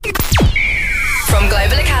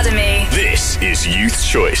Rebel Academy. This is Youth's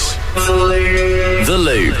Choice. The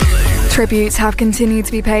Loop. Tributes have continued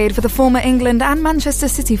to be paid for the former England and Manchester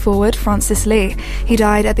City forward Francis Lee. He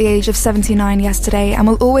died at the age of 79 yesterday and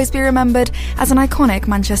will always be remembered as an iconic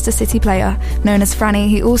Manchester City player. Known as Franny,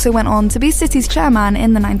 he also went on to be City's chairman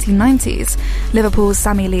in the 1990s. Liverpool's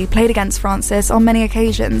Sammy Lee played against Francis on many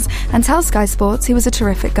occasions and tells Sky Sports he was a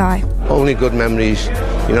terrific guy. Only good memories.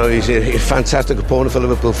 You know, he's a fantastic opponent for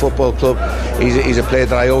Liverpool Football Club. He's a player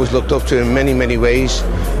that I always looked up to in many, many ways.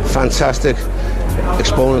 Fantastic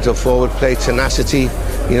exponent of forward play, tenacity.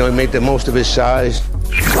 You know, he made the most of his size.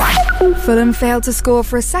 Fulham failed to score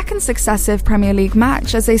for a second successive Premier League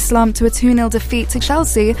match as they slumped to a 2-0 defeat to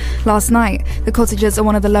Chelsea last night. The Cottagers are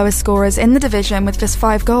one of the lowest scorers in the division with just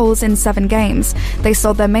 5 goals in 7 games. They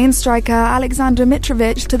sold their main striker Alexander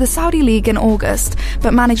Mitrovic to the Saudi League in August,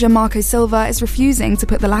 but manager Marco Silva is refusing to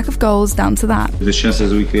put the lack of goals down to that. The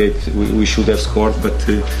chances we create, we should have scored, but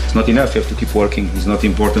it's not enough. You have to keep working. It's not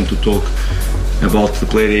important to talk about the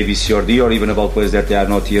player A, B, C or D, or even about players that they are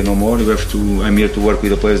not here no more. I'm here to work with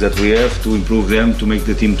the players that we have, to improve them, to make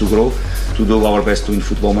the team to grow, to do our best to win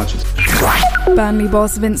football matches. Burnley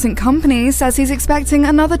boss Vincent Kompany says he's expecting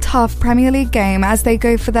another tough Premier League game as they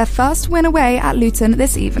go for their first win away at Luton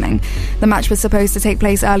this evening. The match was supposed to take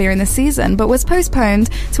place earlier in the season but was postponed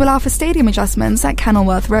to allow for stadium adjustments at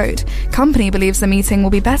Kenilworth Road. Kompany believes the meeting will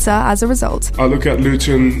be better as a result. I look at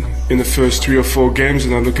Luton in the first 3 or 4 games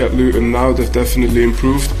and I look at Luton now, they've definitely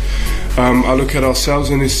improved. I look at ourselves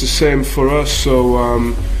and it's the same for us, so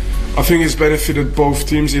I think it's benefited both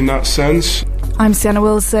teams in that sense. I'm Sienna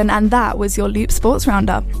Wilson and that was your Loop Sports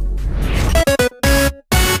Roundup.